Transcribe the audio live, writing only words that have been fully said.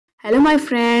Hello my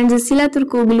friends, Sila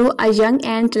Turkoglu, a young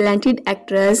and talented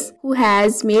actress who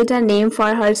has made a name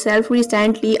for herself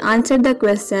recently answered the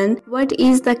question, what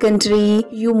is the country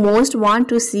you most want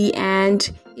to see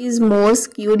and is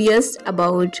most curious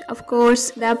about? Of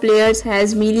course, the player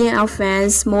has millions of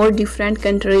fans, more different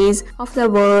countries of the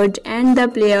world, and the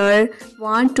player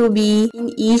want to be in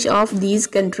each of these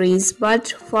countries. But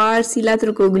for Sila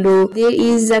Turkoglu, there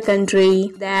is a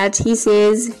country that he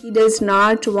says he does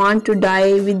not want to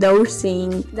die without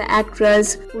seeing. The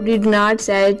actress, who did not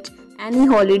set any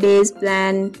holidays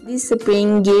plan this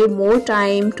spring, gave more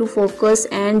time to focus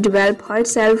and develop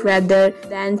herself rather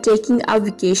than taking a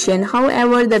vacation.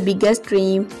 However, the biggest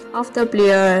dream of the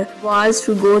player was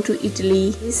to go to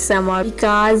Italy this summer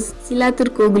because Sila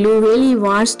Turkoglu really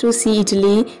wants to see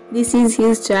Italy. This is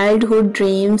his childhood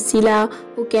dream. Sila,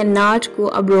 who cannot go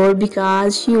abroad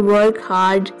because she worked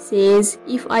hard, says,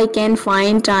 if I can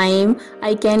find time,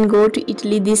 I can go to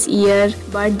Italy this year.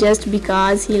 But just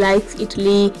because he likes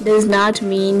Italy does not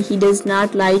mean he does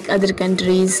not like other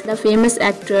countries. The famous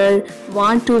actor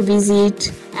wants to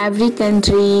visit every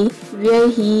country where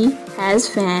he has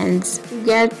fans to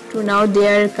get to know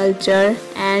their culture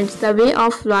and the way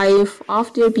of life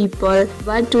of their people.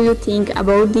 What do you think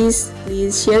about this?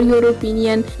 Please share your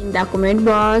opinion in the comment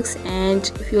box, and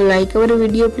if you like our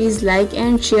video, please like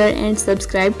and share and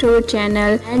subscribe to our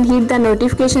channel and hit the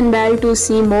notification bell to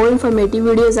see more informative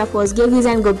videos of us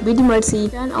and go Bidi Mercy.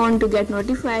 Turn on to get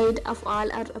notified of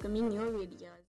all our upcoming new videos.